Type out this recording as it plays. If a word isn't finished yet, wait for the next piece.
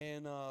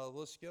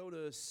let's go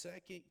to 2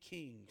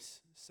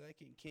 Kings. 2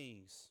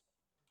 Kings,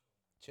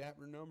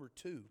 chapter number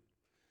 2.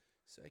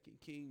 2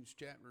 Kings,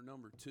 chapter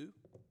number 2.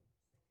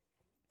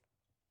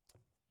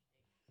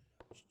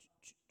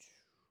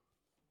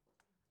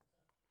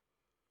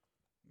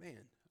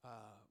 Man,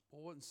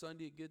 wasn't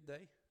Sunday a good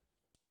day?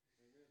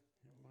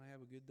 Everybody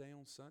have a good day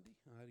on Sunday?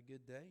 I had a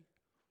good day.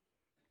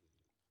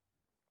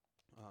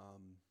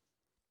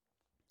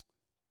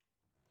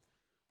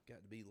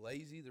 Got to be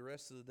lazy the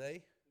rest of the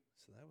day,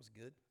 so that was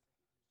good,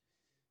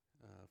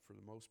 for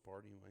the most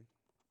part anyway.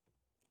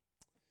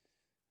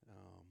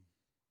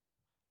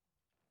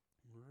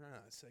 All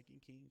right, 2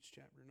 Kings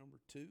chapter number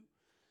 2.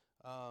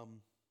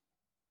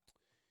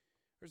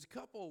 There's a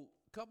couple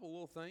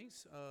little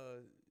things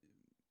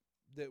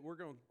that we're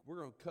going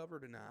to cover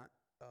tonight.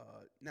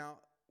 Now,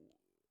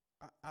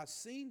 I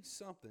seen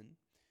something.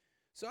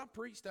 So I've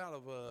preached on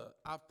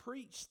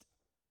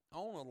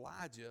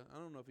Elijah. I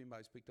don't know if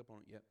anybody's picked up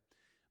on it yet.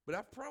 But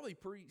I've probably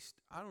preached,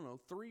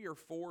 3 or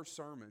 4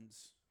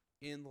 sermons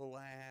in the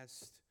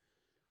last,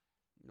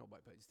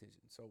 nobody pays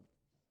attention. So,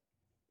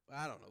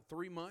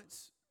 3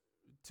 months,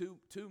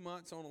 two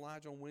months on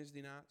Elijah on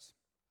Wednesday nights.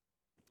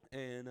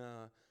 And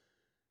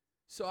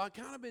so I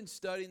kind of been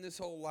studying this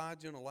whole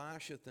Elijah and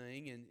Elisha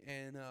thing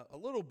and a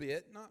little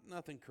bit,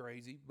 nothing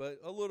crazy, but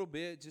a little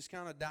bit, just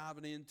kind of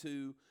diving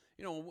into,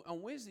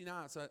 on Wednesday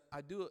nights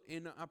I do it,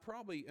 and I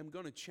probably am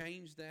going to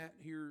change that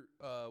here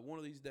one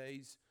of these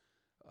days.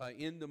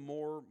 Into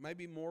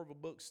maybe more of a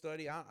book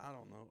study. I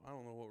don't know. I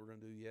don't know what we're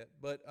going to do yet.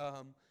 But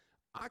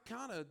I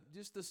kind of,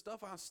 just the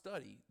stuff I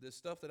study, the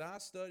stuff that I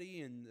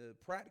study and the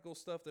practical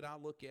stuff that I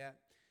look at,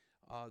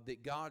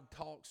 that God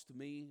talks to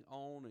me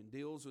on and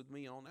deals with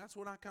me on, that's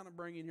what I kind of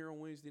bring in here on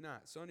Wednesday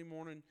night. Sunday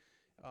morning,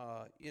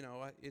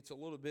 it's a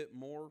little bit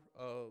more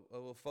of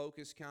a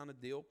focus kind of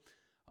deal.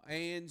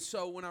 And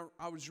so when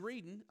I was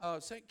reading 2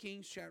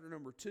 Kings chapter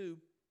number 2,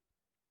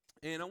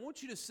 and I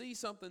want you to see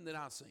something that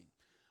I've seen.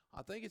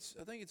 I think it's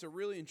a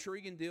really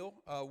intriguing deal.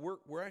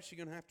 We're actually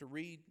going to have to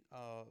read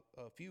a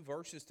few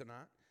verses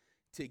tonight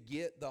to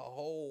get the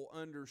whole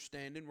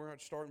understanding. We're going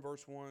to start in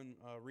verse 1,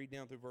 read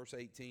down through verse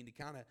 18 to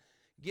kind of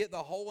get the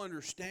whole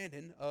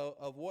understanding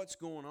of what's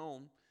going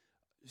on.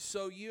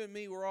 So you and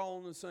me, we're all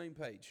on the same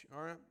page,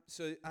 all right?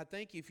 So I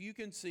think if you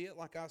can see it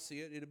like I see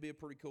it, it'll be a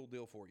pretty cool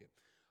deal for you.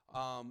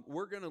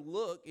 We're going to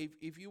look,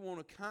 if you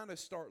want to kind of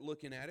start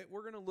looking at it,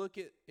 we're going to look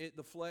at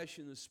the flesh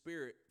and the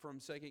spirit from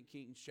 2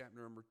 Kings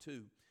chapter number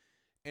 2.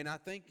 And I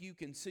think you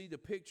can see the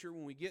picture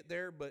when we get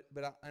there,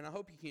 and I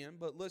hope you can.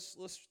 But let's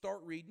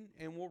start reading,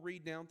 and we'll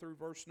read down through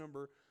verse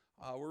number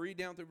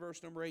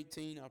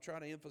 18. I'll try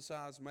to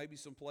emphasize maybe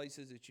some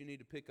places that you need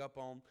to pick up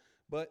on.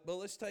 But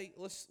let's take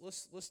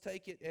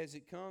it as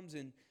it comes,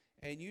 and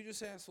you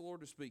just ask the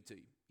Lord to speak to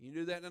you. You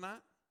do that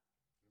tonight?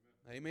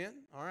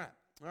 Amen. All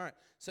right.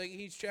 2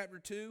 Kings chapter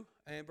 2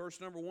 and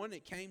verse number 1.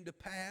 It came to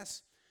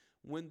pass,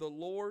 when the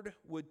Lord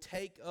would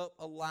take up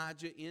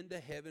Elijah into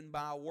heaven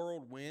by a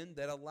whirlwind,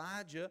 that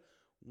Elijah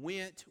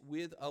went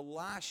with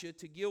Elisha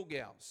to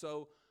Gilgal.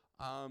 So,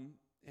 how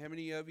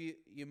many of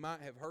you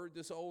might have heard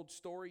this old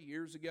story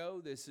years ago?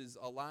 This is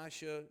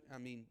Elisha.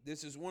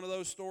 This is one of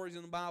those stories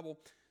in the Bible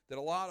that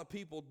a lot of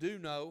people do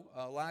know.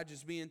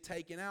 Elijah's being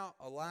taken out.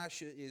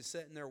 Elisha is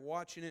sitting there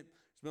watching it.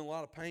 There's been a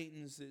lot of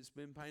paintings that's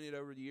been painted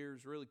over the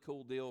years. Really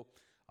cool deal.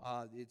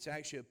 It's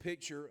actually a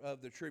picture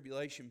of the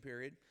tribulation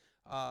period.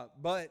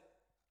 But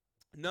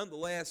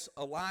nonetheless,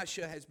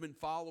 Elisha has been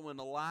following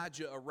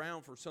Elijah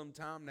around for some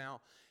time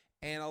now,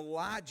 and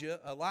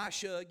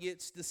Elisha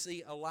gets to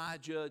see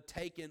Elijah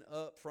taken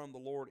up from the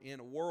Lord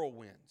in a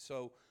whirlwind.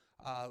 So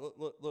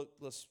look,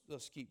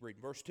 let's keep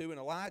reading. Verse 2, and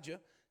Elijah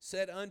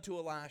said unto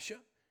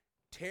Elisha,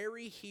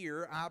 tarry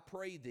here, I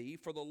pray thee,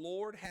 for the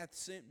Lord hath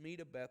sent me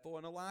to Bethel.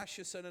 And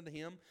Elisha said unto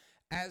him,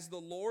 as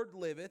the Lord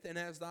liveth, and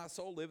as thy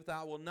soul liveth,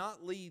 I will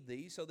not leave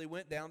thee. So they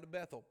went down to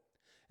Bethel.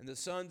 And the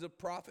sons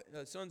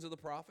of the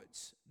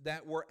prophets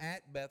that were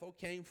at Bethel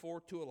came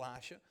forth to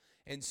Elisha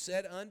and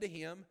said unto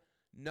him,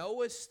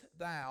 knowest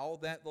thou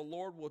that the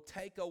Lord will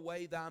take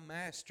away thy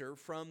master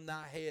from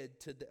thy head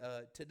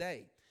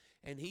today?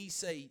 And he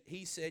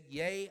said,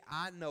 yea,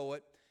 I know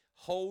it.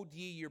 Hold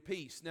ye your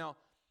peace. Now,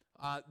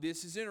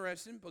 this is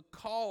interesting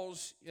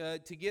because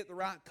to get the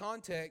right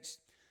context,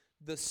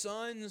 the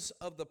sons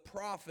of the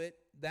prophet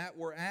that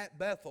were at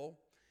Bethel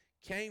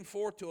came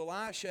forth to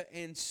Elisha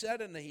and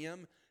said unto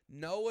him,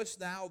 knowest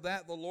thou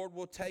that the Lord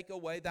will take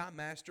away thy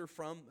master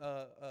from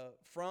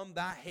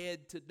thy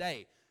head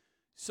today?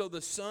 So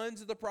the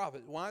sons of the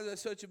prophet, why is that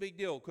such a big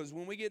deal? Because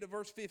when we get to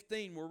verse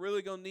 15, we're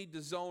really going to need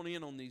to zone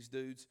in on these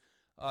dudes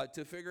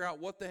to figure out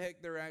what the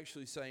heck they're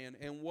actually saying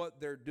and what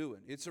they're doing.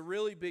 It's a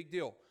really big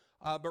deal.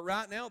 But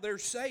right now they're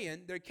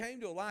saying, they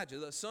came to Elijah,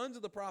 the sons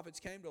of the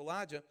prophets came to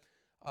Elisha,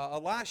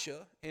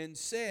 and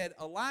said,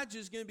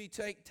 Elijah's going to be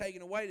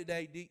taken away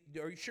today.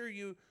 Are you sure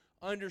you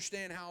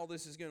understand how all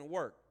this is going to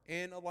work?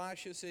 And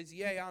Elisha says,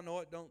 yea, I know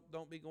it.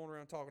 Don't be going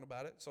around talking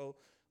about it. So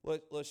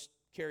let's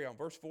carry on.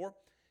 Verse 4.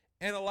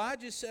 And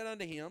Elijah said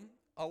unto him,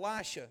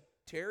 Elisha,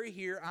 tarry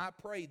here, I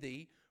pray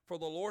thee, for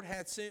the Lord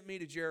hath sent me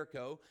to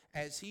Jericho,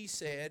 as he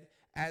said,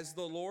 as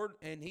the Lord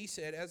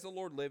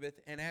liveth,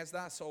 and as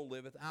thy soul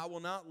liveth, I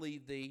will not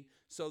leave thee.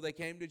 So they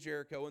came to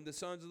Jericho, and the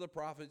sons of the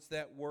prophets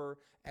that were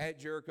at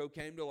Jericho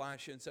came to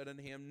Elisha and said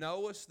unto him,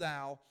 Knowest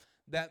thou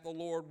that the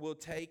Lord will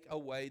take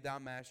away thy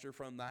master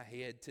from thy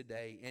head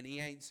today? And he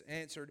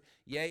answered,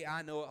 Yea,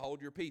 I know it,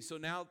 hold your peace. So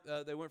now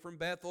they went from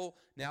Bethel.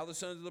 Now the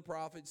sons of the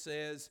prophet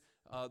says,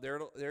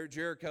 they're at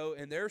Jericho,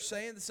 and they're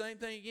saying the same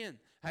thing again.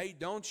 Hey,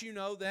 don't you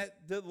know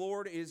that the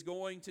Lord is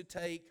going to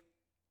take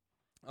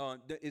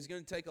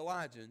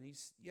Elijah? And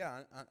he's,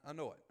 yeah, I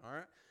know it. All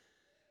right.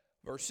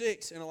 Verse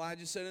 6, and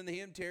Elijah said unto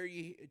him,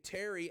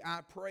 Tarry, I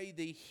pray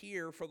thee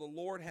here, for the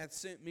Lord hath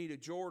sent me to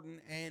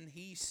Jordan. And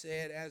he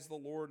said, As the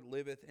Lord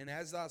liveth, and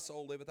as thy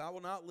soul liveth, I will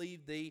not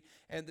leave thee.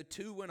 And the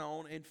two went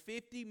on, and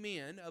 50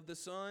 men of the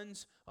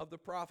sons of the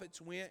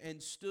prophets went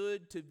and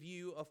stood to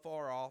view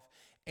afar off.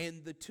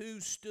 And the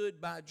two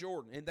stood by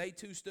Jordan, and they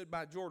two stood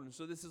by Jordan.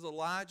 So this is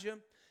Elijah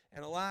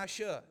and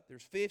Elisha.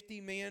 There's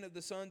 50 men of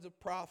the sons of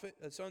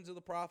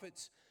the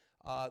prophets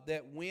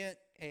that went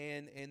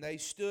and they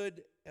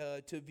stood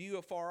to view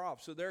afar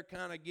off. So they're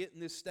kind of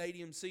getting this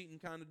stadium seating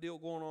kind of deal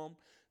going on.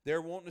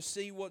 They're wanting to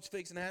see what's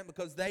fixing to happen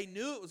because they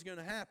knew it was going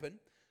to happen.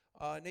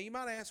 Now you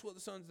might ask what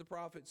the sons of the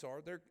prophets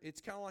are.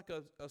 It's kind of like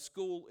a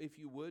school, if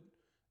you would.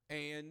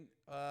 And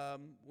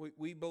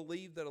we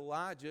believe that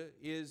Elijah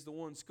is the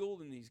one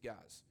schooling these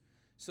guys.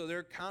 So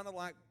they're kind of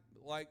like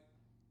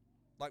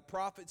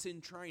prophets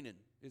in training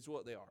is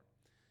what they are.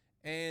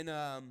 And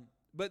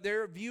but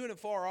they're viewing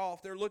afar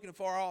off. They're looking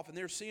afar off, and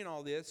they're seeing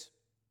all this.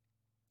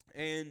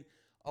 And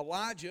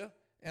Elijah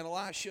and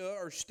Elisha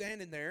are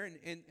standing there.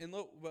 And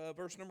look,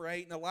 verse number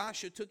 8. And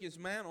Elisha took his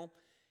mantle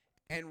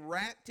and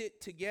wrapped it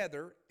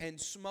together and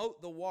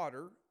smote the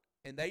water.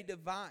 And they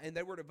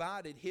were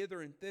divided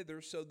hither and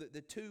thither, so that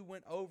the two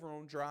went over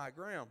on dry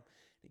ground.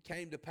 It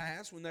came to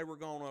pass when they were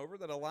gone over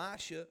that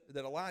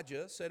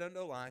Elijah said unto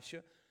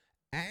Elisha,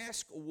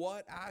 Ask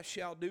what I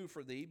shall do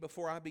for thee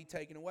before I be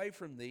taken away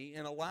from thee.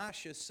 And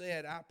Elisha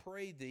said, I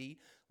pray thee,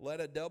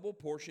 let a double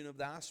portion of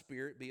thy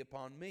spirit be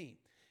upon me.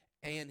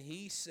 And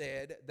he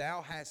said,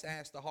 Thou hast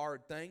asked a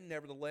hard thing.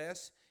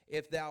 Nevertheless,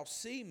 if thou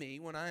see me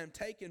when I am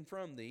taken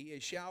from thee,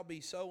 it shall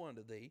be so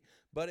unto thee.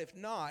 But if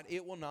not,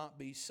 it will not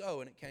be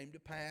so. And it came to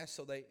pass,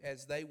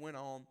 as they went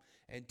on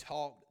and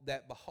talked,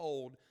 that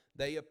behold,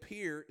 there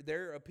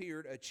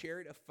appeared a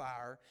chariot of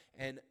fire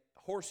and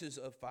horses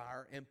of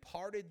fire, and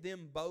parted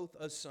them both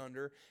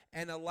asunder.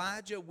 And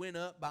Elijah went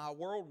up by a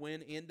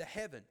whirlwind into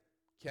heaven.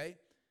 Okay?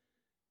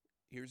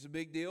 Here's the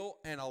big deal.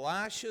 And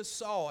Elisha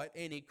saw it,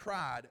 and he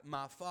cried,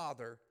 My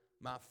father,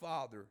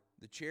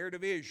 the chariot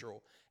of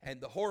Israel, and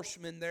the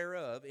horsemen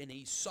thereof. And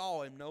he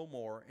saw him no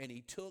more. And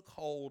he took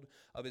hold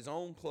of his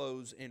own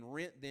clothes and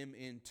rent them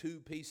in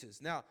two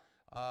pieces. Now,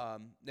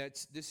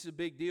 this is a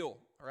big deal,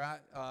 right?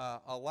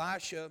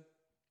 Elisha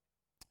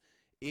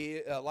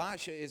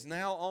is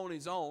now on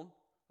his own.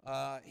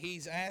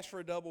 He's asked for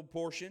a double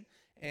portion.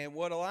 And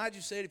what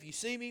Elijah said, if you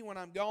see me when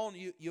I'm gone,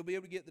 you'll be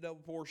able to get the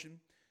double portion.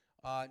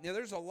 Now,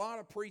 there's a lot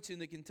of preaching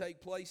that can take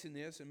place in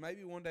this, and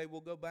maybe one day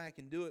we'll go back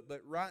and do it.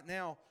 But right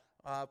now,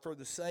 for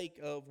the sake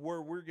of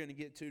where we're going to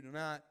get to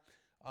tonight,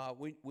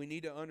 we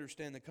need to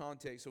understand the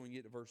context so we can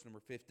get to verse number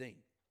 15.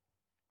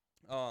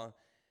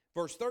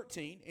 Verse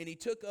 13, and he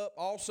took up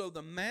also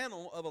the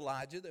mantle of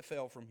Elijah that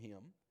fell from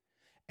him,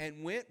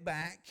 and went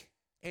back,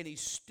 and he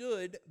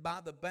stood by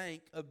the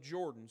bank of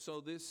Jordan.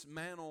 So this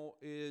mantle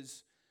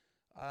is,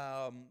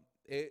 I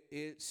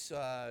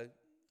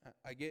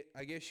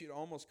guess you'd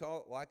almost call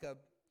it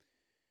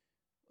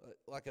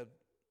like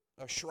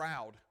a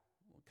shroud,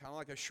 kind of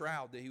like a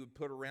shroud that he would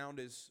put around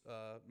his,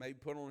 maybe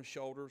put on his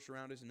shoulders,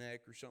 around his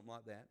neck, or something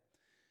like that.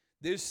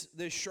 This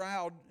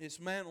shroud, this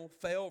mantle,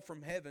 fell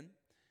from heaven.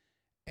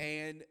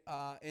 And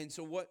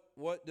so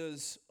what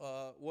does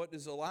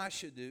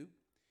Elisha do?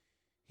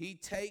 He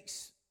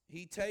takes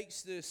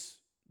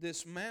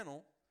this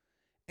mantle,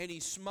 and he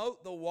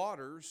smote the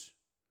waters,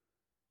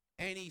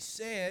 and he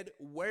said,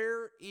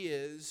 Where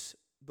is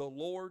the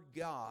Lord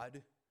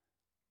God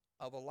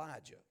of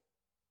Elijah?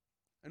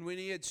 And when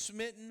he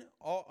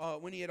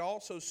had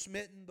also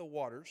smitten the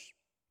waters,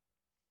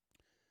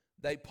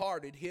 they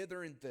parted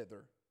hither and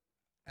thither,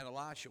 and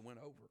Elisha went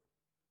over.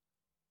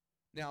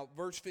 Now,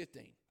 verse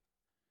 15.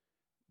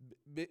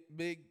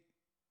 Big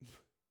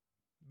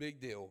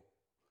deal.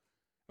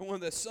 And when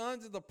the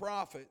sons of the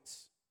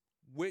prophets,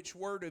 which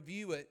were to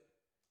view it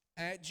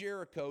at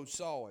Jericho,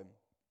 saw him,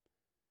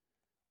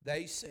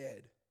 they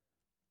said,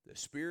 The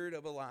spirit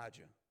of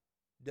Elijah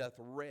doth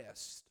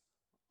rest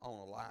on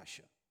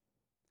Elisha.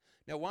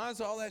 Now, why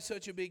is all that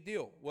such a big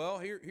deal? Well,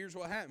 here's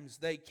what happens.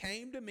 They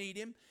came to meet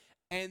him,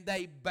 and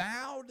they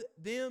bowed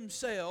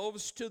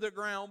themselves to the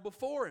ground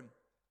before him.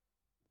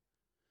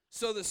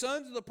 So the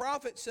sons of the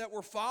prophets that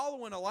were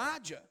following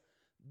Elijah,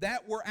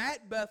 that were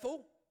at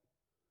Bethel,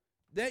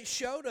 that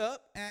showed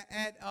up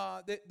at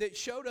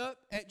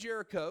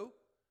Jericho,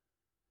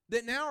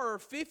 that now are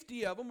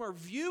 50 of them are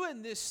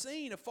viewing this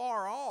scene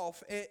afar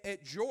off at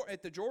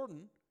the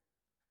Jordan.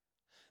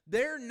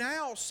 they're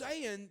now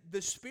saying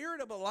the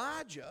spirit of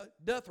Elijah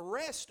doth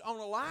rest on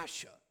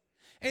Elisha.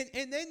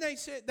 And then they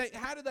said,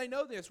 how do they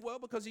know this? Well,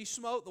 because he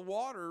smote the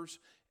waters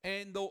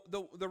and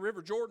the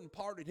river Jordan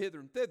parted hither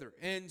and thither.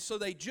 And so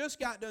they just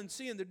got done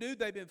seeing the dude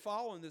they've been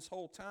following this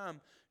whole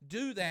time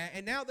do that.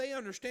 And now they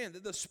understand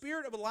that the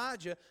spirit of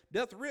Elijah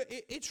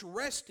it's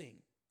resting.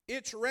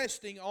 It's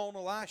resting on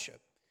Elisha.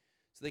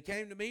 So they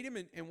came to meet him,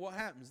 and what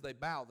happens? They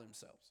bow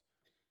themselves.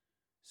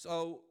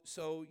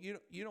 So you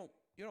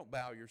don't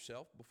bow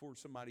yourself before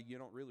somebody you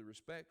don't really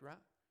respect, right?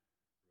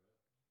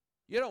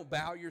 You don't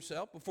bow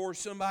yourself before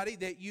somebody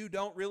that you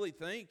don't really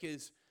think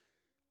is.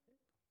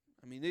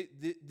 I mean,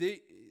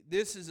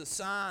 this is a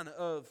sign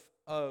of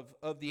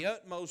the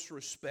utmost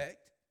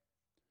respect.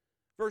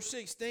 Verse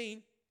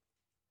 16.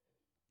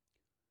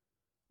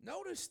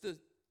 Notice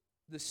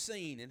the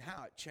scene and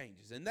how it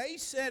changes. And they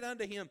said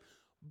unto him,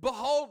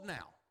 Behold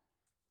now.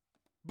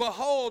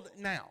 Behold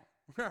now.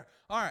 All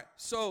right,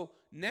 so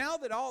now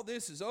that all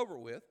this is over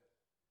with,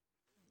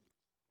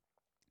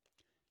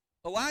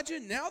 Elisha,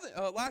 now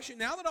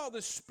that all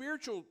this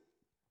spiritual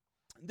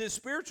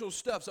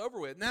stuff's over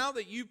with, now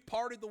that you've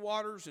parted the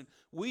waters and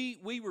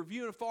we were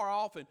viewing afar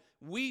off and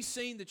we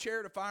seen the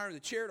chariot of fire and the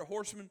chariot of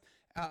horsemen,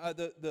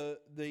 the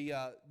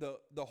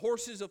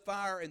horses of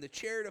fire and the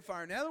chariot of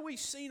fire. Now that we've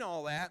seen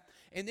all that,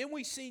 and then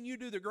we've seen you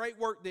do the great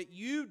work that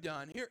you've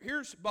done,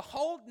 here's,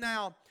 behold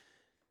now,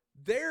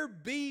 there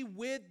be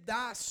with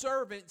thy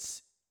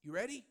servants, you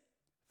ready?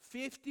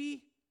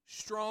 50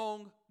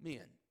 strong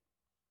men.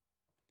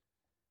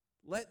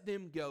 Let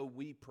them go,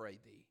 we pray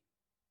thee,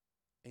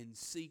 and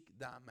seek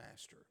thy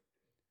master.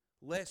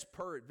 Lest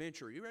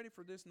peradventure, you ready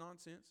for this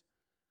nonsense?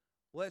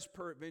 Lest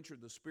peradventure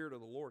the Spirit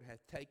of the Lord hath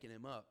taken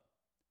him up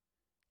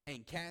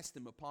and cast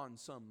him upon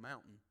some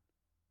mountain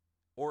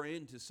or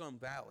into some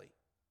valley.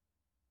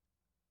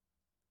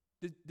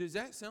 Does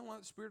that sound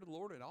like the Spirit of the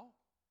Lord at all?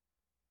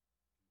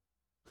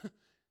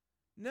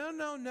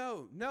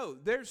 No.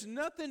 There's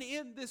nothing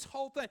in this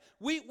whole thing.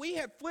 We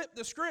have flipped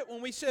the script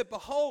when we said,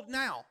 Behold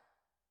now,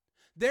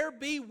 there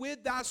be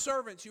with thy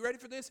servants, you ready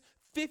for this?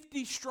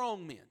 50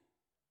 strong men.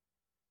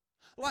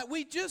 Like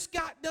we just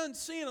got done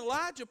seeing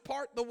Elijah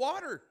part the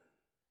water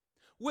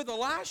with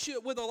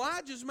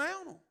Elijah's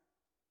mantle.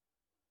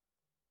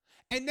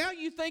 And now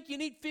you think you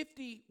need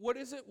 50, what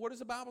is it? What does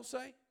the Bible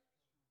say?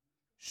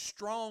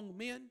 Strong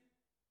men.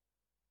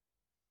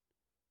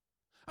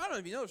 I don't know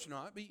if you noticed or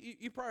not, but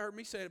you probably heard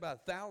me say it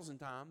about 1,000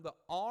 times. The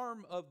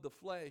arm of the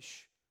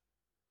flesh,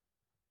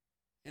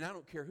 and I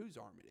don't care whose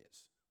arm it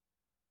is,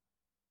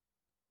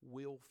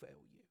 will fail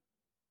you.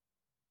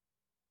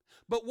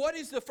 But what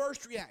is the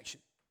first reaction?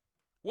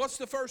 What's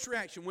the first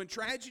reaction? When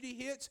tragedy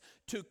hits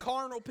to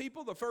carnal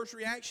people, the first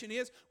reaction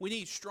is we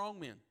need strong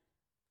men.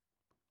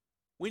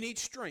 We need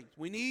strength.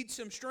 We need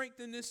some strength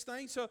in this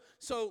thing. So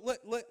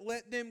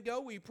let them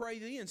go, we pray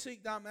thee, and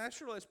seek thy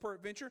master, lest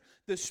peradventure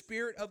the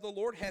Spirit of the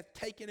Lord hath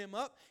taken him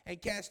up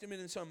and cast him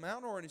into some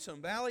mountain or into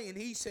some valley. And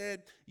he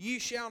said, Ye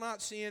shall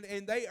not sin.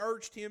 And they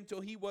urged him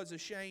till he was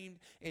ashamed.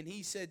 And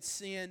he said,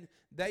 Sin.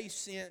 They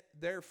sent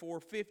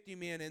therefore 50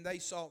 men, and they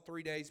sought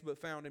 3 days,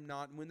 but found him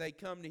not. And when they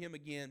come to him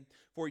again,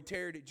 for he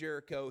tarried at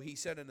Jericho, he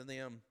said unto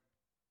them,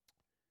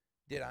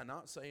 Did I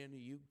not say unto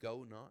you,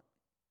 Go not?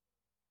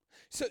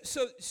 So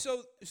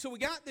we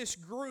got this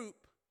group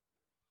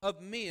of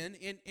men,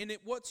 and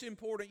what's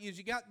important is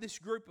you got this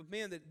group of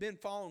men that had been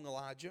following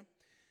Elijah,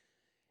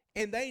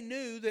 and they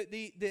knew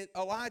that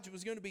Elijah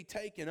was going to be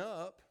taken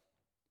up,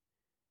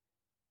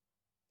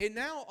 and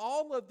now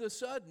all of a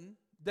sudden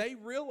they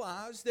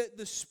realize that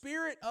the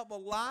spirit of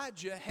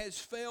Elijah has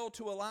fell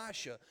to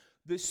Elisha.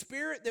 The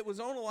spirit that was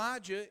on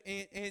Elijah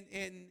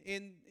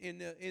in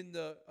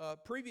the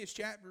previous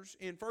chapters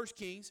in 1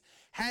 Kings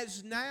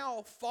has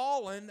now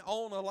fallen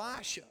on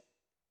Elisha.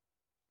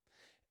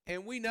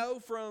 And we know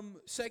from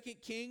 2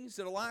 Kings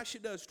that Elisha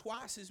does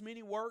twice as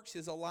many works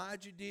as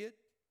Elijah did.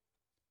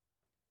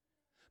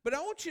 But I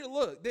want you to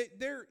look.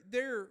 They're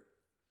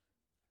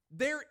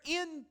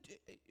in,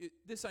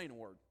 this ain't a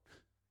word,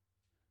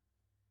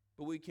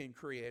 but we can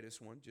create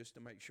us one just to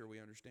make sure we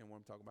understand what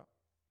I'm talking about.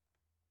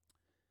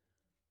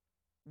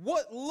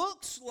 What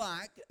looks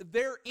like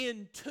they're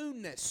in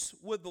tuneness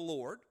with the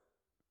Lord.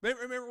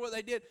 Remember what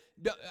they did?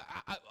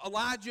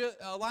 Elisha,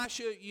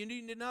 you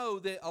need to know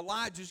that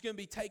Elijah's going to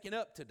be taken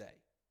up today.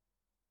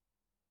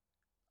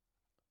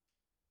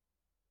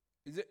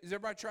 Is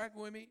everybody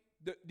tracking with me?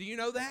 Do you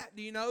know that?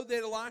 Do you know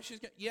that Elisha's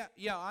going to...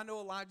 Yeah, I know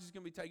Elijah's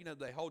going to be taken up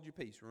today. Hold your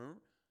peace,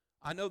 remember?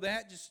 I know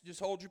that.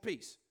 Just hold your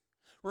peace.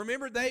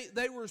 Remember,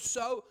 they were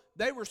so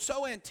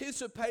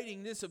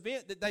anticipating this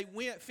event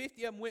that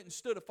 50 of them went and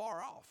stood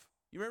afar off.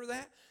 You remember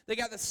that? They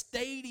got the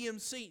stadium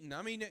seating.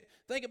 I mean,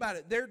 think about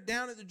it. They're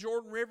down at the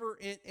Jordan River,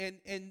 and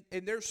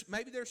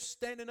maybe they're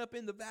standing up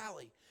in the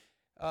valley,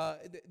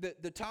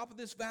 the top of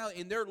this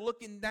valley, and they're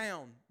looking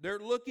down. They're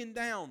looking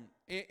down,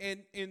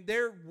 and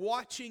they're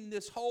watching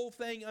this whole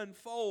thing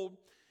unfold,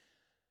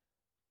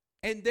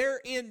 and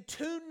they're in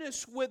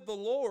tuneness with the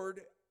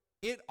Lord.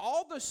 It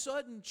all of a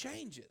sudden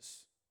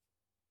changes.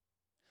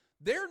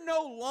 They're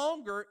no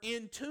longer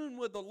in tune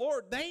with the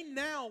Lord. They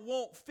now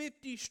want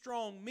 50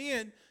 strong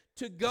men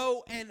to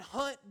go and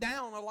hunt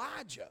down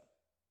Elijah.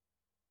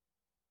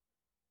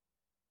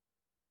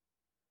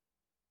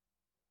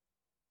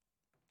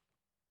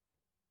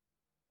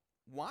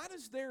 Why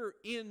does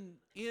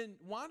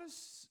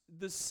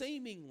the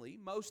seemingly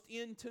most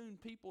in tune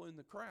people in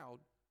the crowd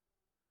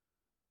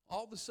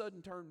all of a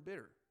sudden turn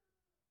bitter?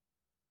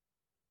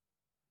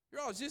 You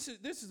realize this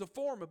is a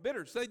form of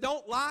bitterness. They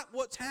don't like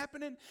what's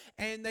happening,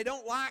 and they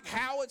don't like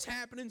how it's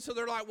happening, so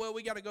they're like, well,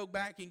 we got to go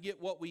back and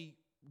get what we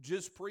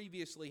just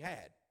previously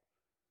had.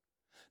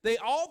 They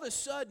all of a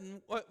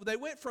sudden, they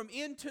went from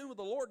in tune with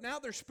the Lord, now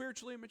they're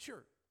spiritually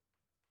immature.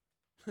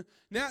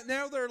 Now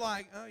they're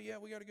like, oh yeah,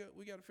 we got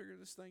to figure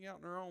this thing out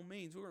in our own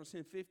means. We're going to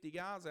send 50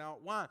 guys out.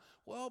 Why?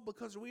 Well,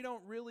 because we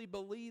don't really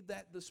believe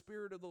that the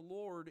Spirit of the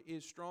Lord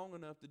is strong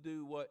enough to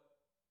do what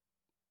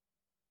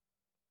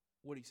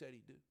He said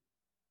He'd do.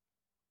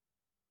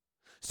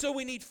 So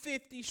we need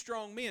 50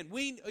 strong men.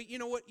 You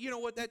know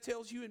what that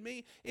tells you and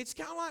me? It's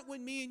kind of like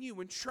when me and you,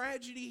 when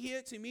tragedy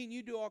hits and me and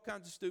you do all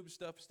kinds of stupid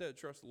stuff instead of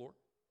trust the Lord.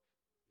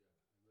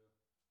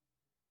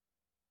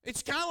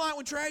 It's kind of like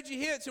when tragedy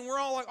hits and we're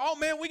all like, oh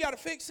man, we got to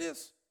fix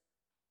this.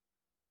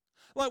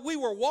 Like we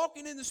were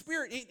walking in the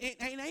Spirit.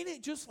 And ain't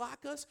it just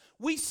like us?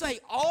 We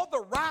say all the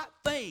right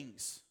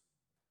things.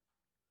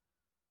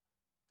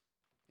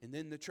 And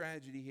then the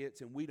tragedy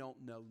hits and we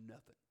don't know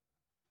nothing.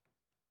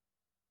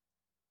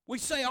 We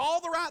say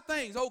all the right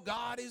things. Oh,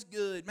 God is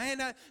good. Man,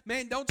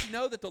 don't you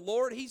know that the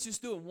Lord, He's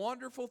just doing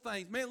wonderful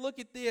things. Man, look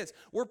at this.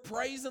 We're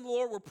praising the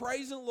Lord. We're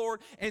praising the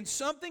Lord. And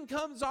something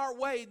comes our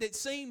way that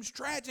seems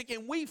tragic,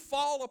 and we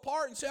fall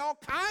apart and say all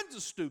kinds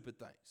of stupid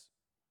things.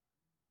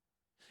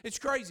 It's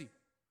crazy.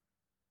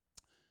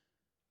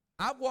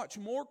 I've watched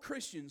more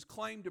Christians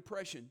claim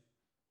depression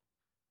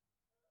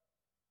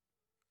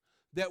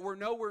that were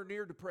nowhere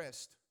near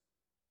depressed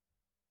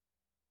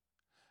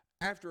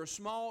after a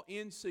small,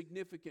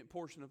 insignificant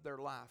portion of their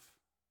life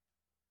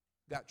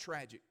got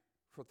tragic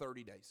for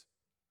 30 days.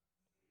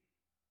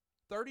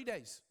 30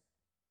 days.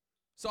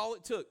 That's all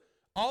it took.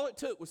 All it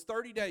took was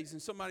 30 days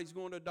and somebody's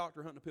going to a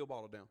doctor hunting a pill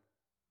bottle down.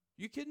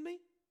 You kidding me?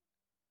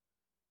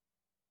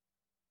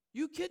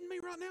 You kidding me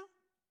right now?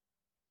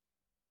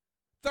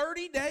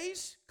 30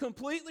 days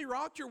completely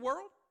rocked your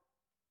world?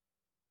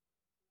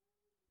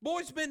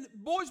 Boy's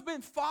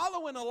been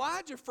following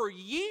Elijah for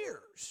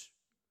years.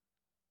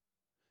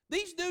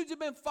 These dudes have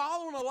been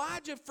following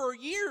Elijah for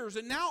years,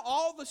 and now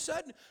all of a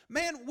sudden,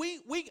 man,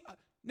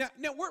 now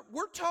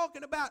we're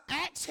talking about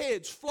axe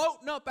heads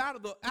floating up out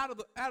of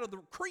the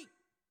creek.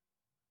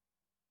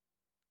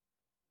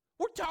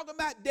 We're talking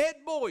about dead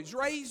boys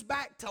raised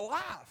back to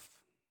life.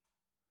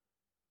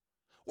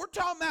 We're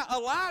talking about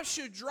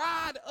Elisha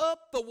dried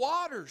up the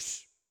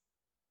waters.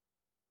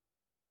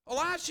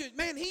 Elisha,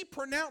 man, he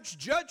pronounced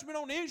judgment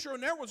on Israel,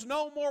 and there was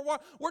no more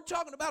water. We're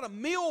talking about a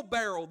meal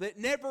barrel that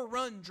never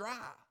run dry.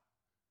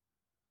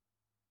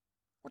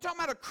 We're talking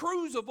about a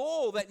cruse of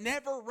oil that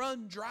never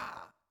run dry.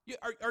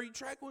 Are you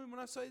tracking with me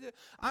when I say that?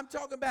 I'm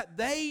talking about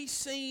they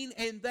seen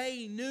and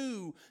they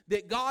knew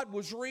that God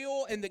was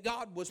real and that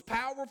God was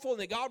powerful and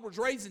that God was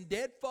raising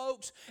dead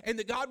folks and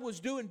that God was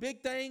doing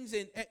big things.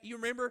 And you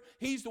remember,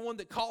 He's the one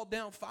that called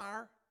down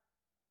fire.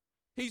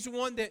 He's the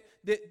one that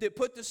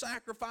put the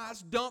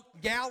sacrifice,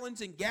 dumped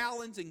gallons and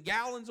gallons and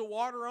gallons of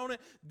water on it.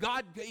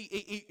 God,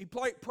 he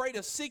prayed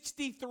a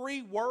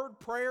 63-word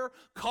prayer,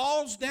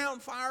 calls down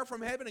fire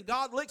from heaven, and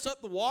God licks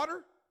up the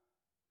water.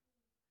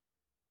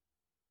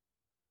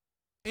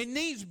 And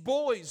these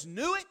boys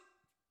knew it.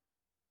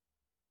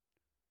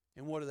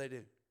 And what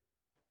do?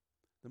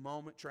 The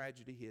moment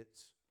tragedy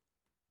hits.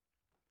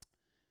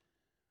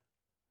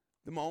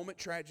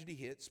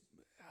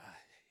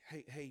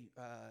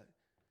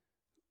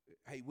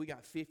 Hey, we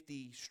got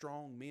 50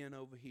 strong men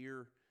over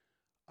here.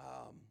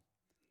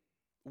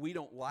 We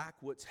don't like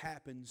what's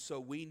happened, so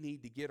we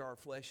need to get our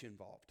flesh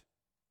involved.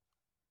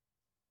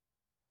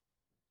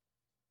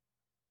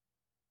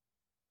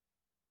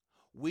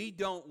 We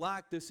don't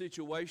like the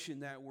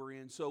situation that we're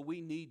in, so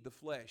we need the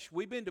flesh.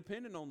 We've been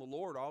dependent on the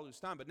Lord all this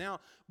time, but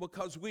now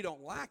because we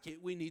don't like it,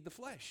 we need the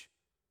flesh.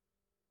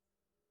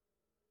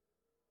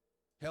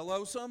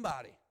 Hello,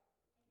 somebody.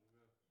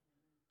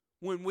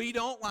 When we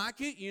don't like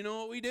it, you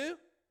know what we do?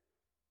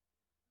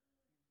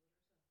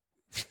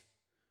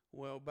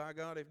 Well, by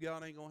God, if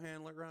God ain't going to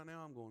handle it right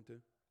now, I'm going to.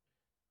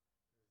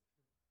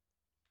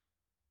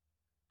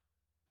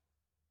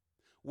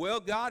 Well,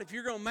 God, if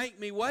you're going to make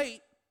me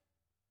wait,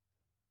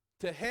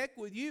 to heck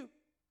with you.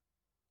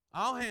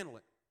 I'll handle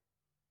it.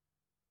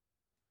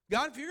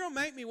 God, if you're going to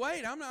make me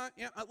wait, I'm not.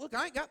 Look,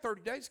 I ain't got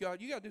 30 days,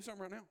 God. You got to do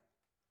something right now.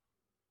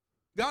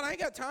 God, I ain't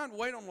got time to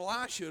wait on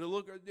Elisha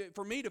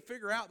for me to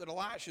figure out that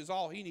Elisha is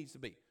all he needs to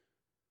be.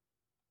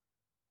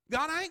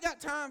 God, I ain't got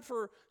time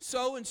for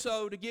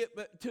so-and-so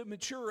to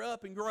mature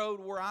up and grow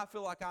to where I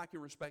feel like I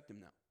can respect him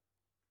now.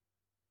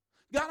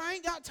 God, I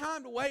ain't got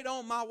time to wait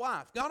on my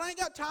wife. God, I ain't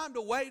got time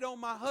to wait on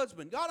my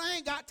husband. God, I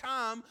ain't got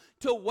time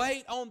to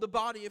wait on the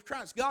body of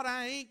Christ. God,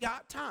 I ain't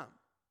got time.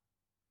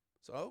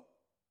 So,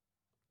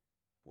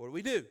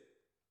 What do?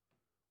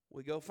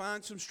 We go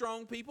find some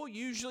strong people.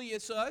 Usually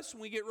it's us,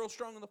 and we get real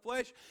strong in the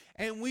flesh,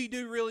 and we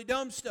do really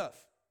dumb stuff.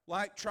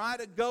 Like try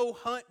to go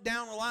hunt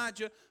down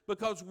Elijah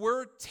because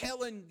we're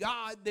telling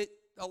God that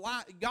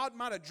God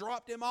might have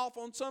dropped him off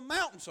on some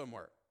mountain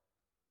somewhere.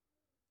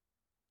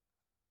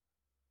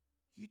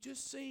 You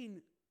just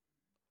seen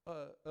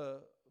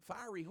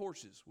fiery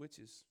horses, which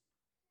is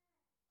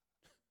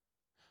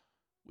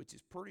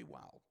pretty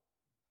wild.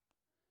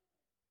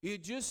 You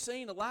just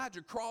seen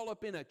Elijah crawl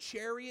up in a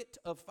chariot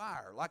of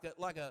fire, like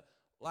a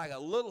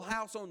little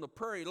house on the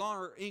prairie,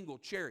 Laura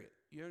Ingalls chariot.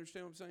 You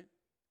understand what I'm saying?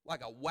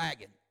 Like a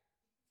wagon.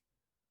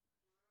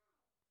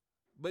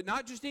 But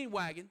not just any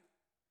wagon,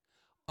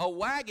 a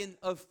wagon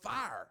of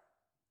fire.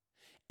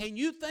 And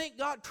you think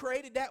God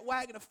created that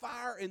wagon of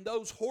fire and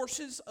those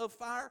horses of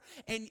fire,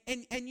 and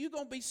you're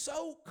going to be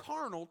so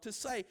carnal to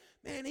say,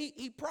 man,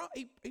 he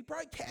probably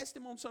cast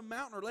him on some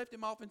mountain or left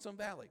him off in some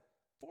valley.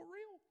 For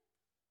real?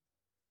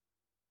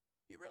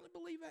 You really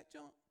believe that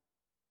junk?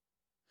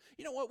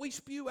 You know what? We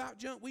spew out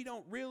junk we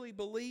don't really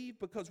believe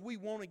because we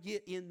want to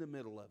get in the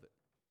middle of it.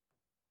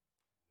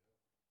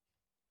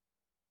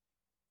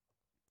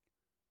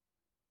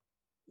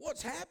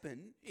 What's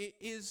happened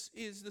is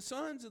the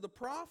sons of the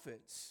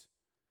prophets,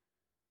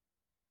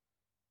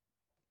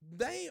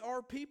 they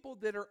are people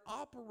that are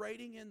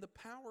operating in the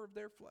power of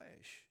their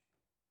flesh.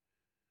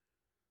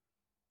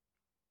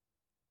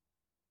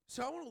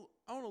 So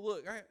I want to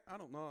look. I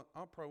don't know.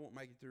 I probably won't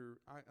make it through.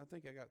 I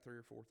think I got 3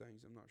 or 4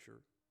 things. I'm not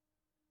sure.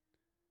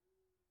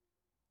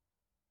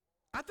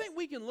 I think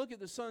we can look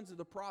at the sons of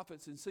the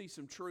prophets and see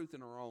some truth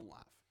in our own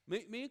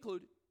life, me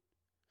included.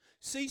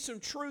 See some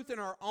truth in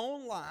our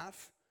own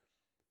life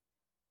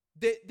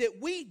that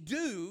we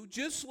do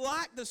just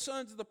like the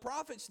sons of the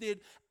prophets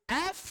did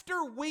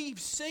after we've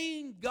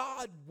seen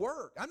God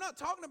work. I'm not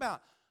talking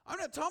about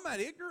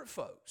ignorant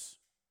folks.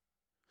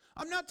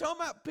 I'm not talking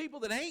about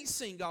people that ain't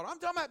seen God. I'm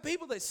talking about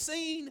people that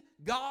seen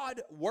God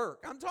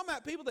work. I'm talking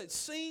about people that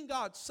seen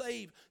God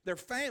save their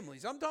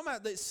families. I'm talking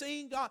about that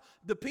seen God,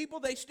 the people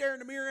they stare in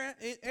the mirror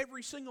at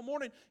every single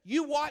morning.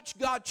 You watch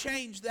God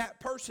change that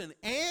person,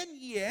 and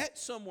yet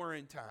somewhere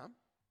in time,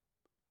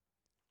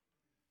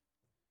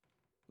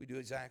 we do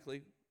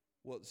exactly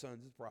what the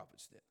sons of the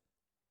prophets did.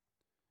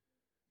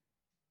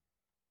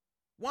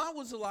 Why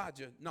was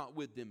Elijah not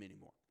with them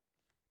anymore?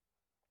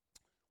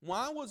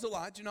 Why was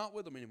Elijah not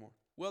with them anymore?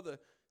 Well,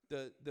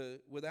 the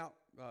without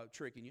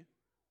tricking you,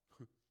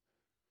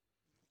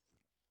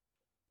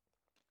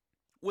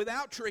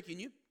 without tricking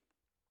you,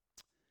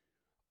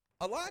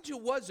 Elijah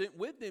wasn't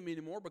with them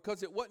anymore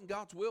because it wasn't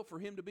God's will for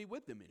him to be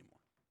with them anymore.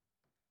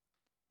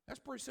 That's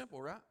pretty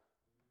simple, right?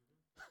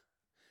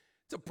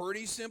 It's a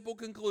pretty simple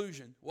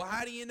conclusion. Well,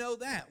 how do you know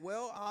that?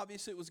 Well,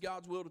 obviously it was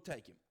God's will to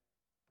take him,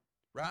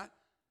 right?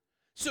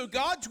 So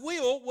God's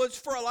will was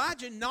for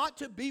Elijah not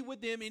to be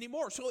with them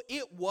anymore. So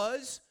it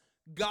was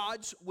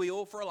God's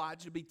will for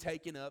Elijah to be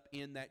taken up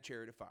in that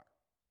chariot of fire.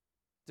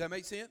 Does that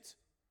make sense?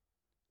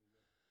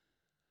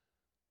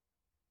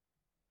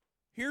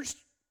 Here's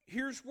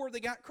where they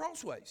got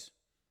crossways.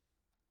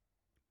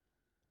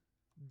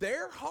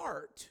 Their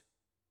heart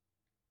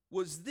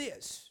was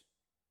this: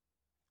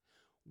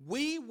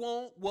 we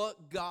want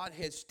what God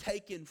has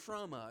taken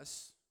from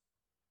us,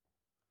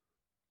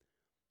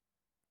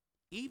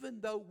 even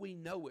though we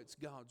know it's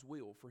God's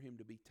will for him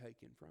to be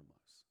taken from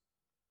us.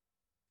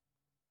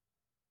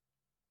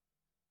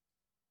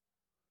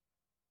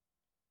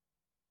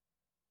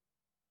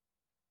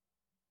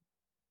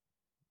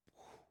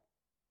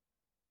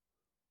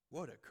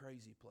 What a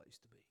crazy place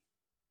to be.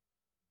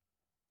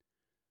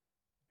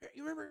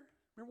 You remember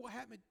what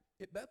happened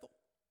at Bethel?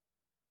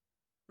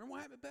 Remember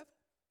what happened at Bethel?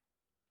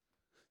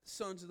 The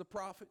sons of the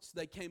prophets,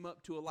 they came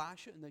up to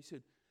Elisha and they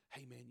said,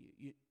 hey man,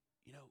 you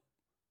know,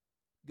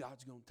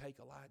 God's going to take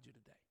Elijah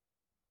today.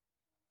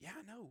 Yeah,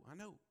 I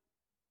know.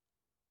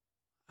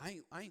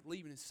 I ain't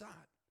leaving his side.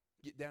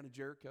 Get down to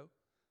Jericho.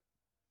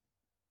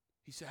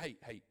 He said,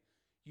 hey,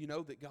 you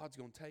know that God's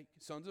going to take,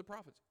 sons of the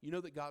prophets, you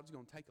know that God's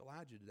going to take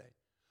Elijah today.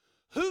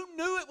 Who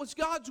knew it was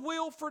God's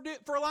will for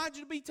Elijah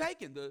to be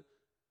taken? The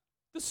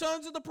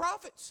sons of the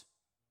prophets.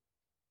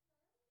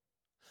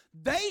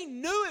 They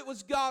knew it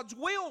was God's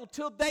will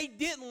till they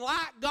didn't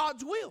like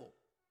God's will.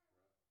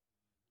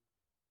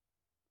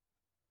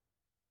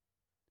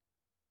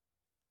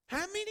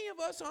 How many of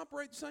us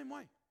operate the same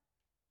way?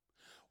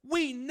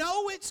 We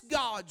know it's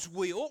God's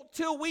will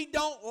till we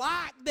don't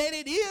like that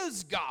it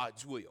is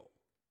God's will.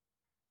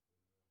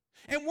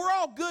 And we're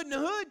all good in the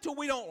hood till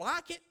we don't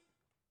like it.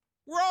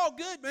 We're all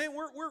good, man.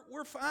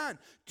 We're fine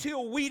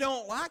till we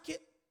don't like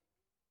it.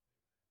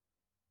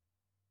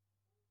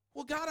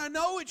 Well, God, I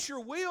know it's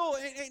your will,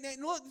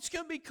 and look, it's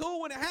going to be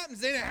cool when it happens.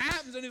 Then it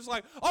happens, and it's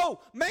like,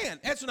 oh, man,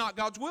 that's not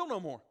God's will no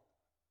more.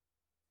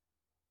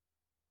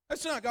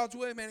 That's not God's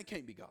will, man. It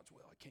can't be God's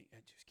will. It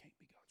just can't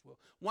be God's will.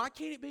 Why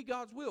can't it be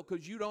God's will?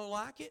 Because you don't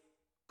like it?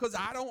 Because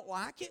I don't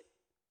like it?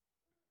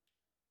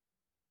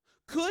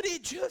 Could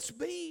it just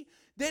be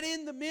that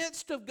in the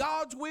midst of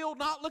God's will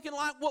not looking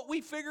like what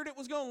we figured it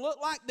was going to look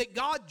like, that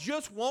God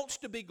just wants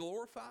to be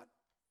glorified?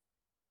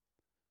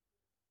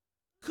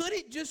 Could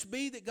it just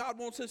be that God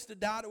wants us to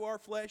die to our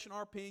flesh and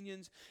our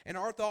opinions and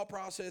our thought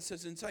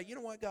processes and say, you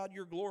know what, God,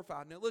 you're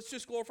glorified. Now let's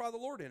just glorify the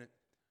Lord in it.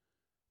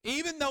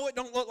 Even though it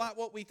don't look like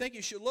what we think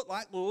it should look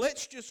like,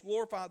 let's just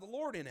glorify the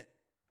Lord in it.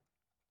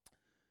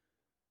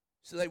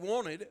 So they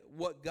wanted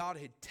what God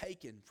had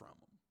taken from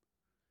them.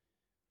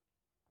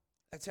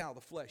 That's how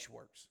the flesh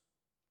works.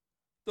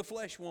 The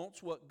flesh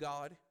wants what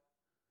God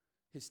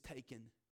has taken